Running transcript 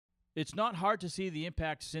It's not hard to see the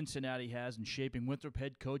impact Cincinnati has in shaping Winthrop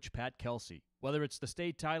head coach Pat Kelsey. Whether it's the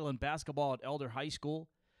state title in basketball at Elder High School,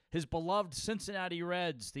 his beloved Cincinnati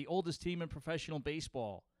Reds, the oldest team in professional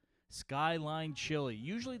baseball, Skyline Chili,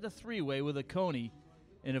 usually the three-way with a coney,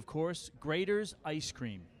 and of course, Grater's ice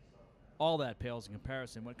cream. All that pales in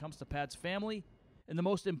comparison when it comes to Pat's family and the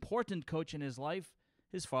most important coach in his life,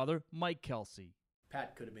 his father, Mike Kelsey.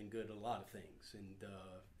 Pat could have been good at a lot of things, and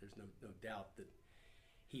there's no doubt that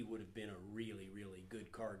he would have been a really, really good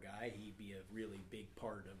car guy. He'd be a really big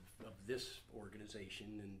part of this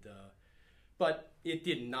organization, but it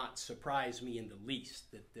did not surprise me in the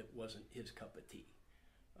least that that wasn't his cup of tea.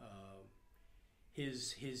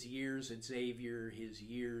 His years at Xavier, his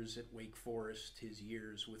years at Wake Forest, his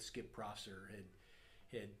years with Skip Prosser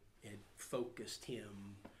had focused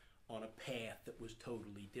him on a path that was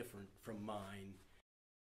totally different from mine.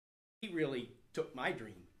 He really took my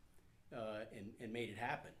dream and made it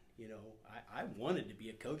happen. You know, I wanted to be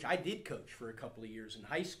a coach. I did coach for a couple of years in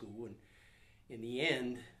high school, and in the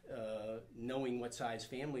end, knowing what size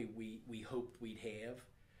family we hoped we'd have,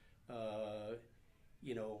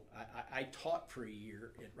 you know, I taught for a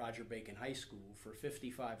year at Roger Bacon High School for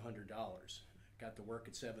 $5,500. Got to work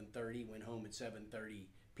at 7:30, went home at 7:30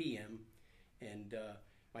 p.m., and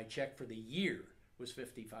my check for the year was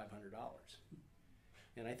 $5,500.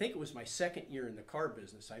 And I think it was my second year in the car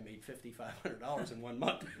business, I made $5,500 in 1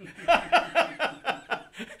 month.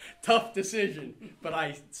 Tough decision, but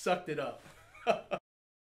I sucked it up.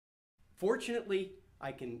 Fortunately,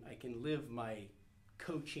 I can live my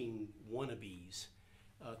coaching wannabes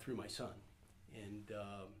through my son. And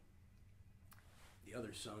the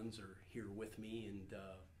other sons are here with me and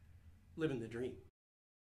living the dream.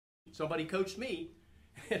 Somebody coached me,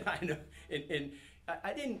 and I know, and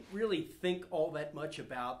I didn't really think all that much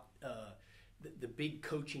about the big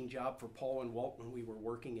coaching job for Paul and Walt when we were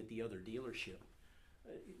working at the other dealership,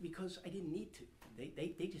 because I didn't need to.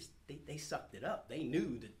 They sucked it up. They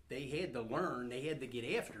knew that they had to learn, they had to get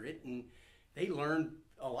after it, and they learned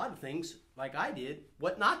a lot of things like I did,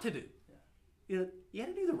 what not to do. Yeah. You know, you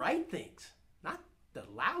had to do the right things, not the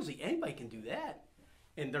lousy. Anybody can do that,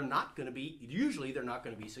 and they're not going to be. Usually, they're not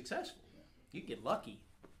going to be successful. Yeah. You get lucky.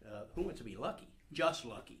 Who wants to be lucky? Just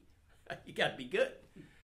lucky. You got to be good.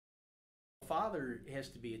 Father has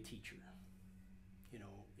to be a teacher. You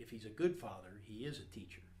know, if he's a good father, he is a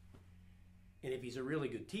teacher. And if he's a really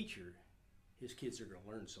good teacher, his kids are going to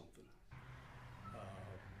learn something.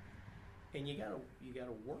 And you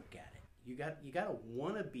gotta work at it. You gotta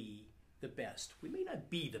want to be the best. We may not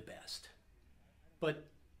be the best, but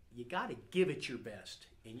you got to give it your best,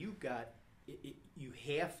 and you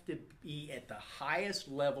have to be at the highest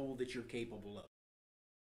level that you're capable of.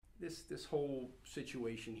 This whole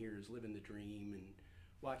situation here is living the dream and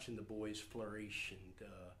watching the boys flourish and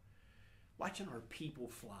watching our people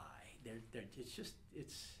fly.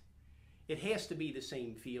 It has to be the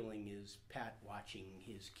same feeling as Pat watching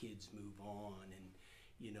his kids move on and,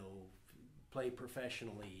 you know, play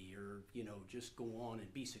professionally or, you know, just go on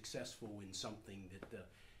and be successful in something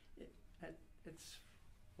that's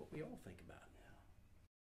what we all think about now.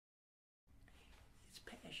 It's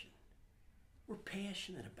passion. We're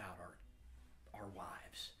passionate about our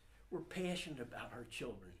wives. We're passionate about our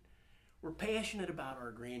children. We're passionate about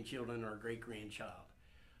our grandchildren, our great-grandchild.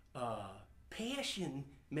 Passion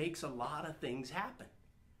makes a lot of things happen.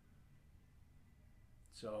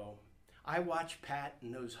 So I watch Pat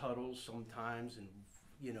in those huddles sometimes, and,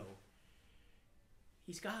 you know,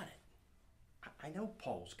 he's got it. I know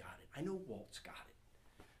Paul's got it. I know Walt's got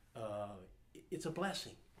it. It's a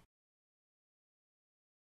blessing.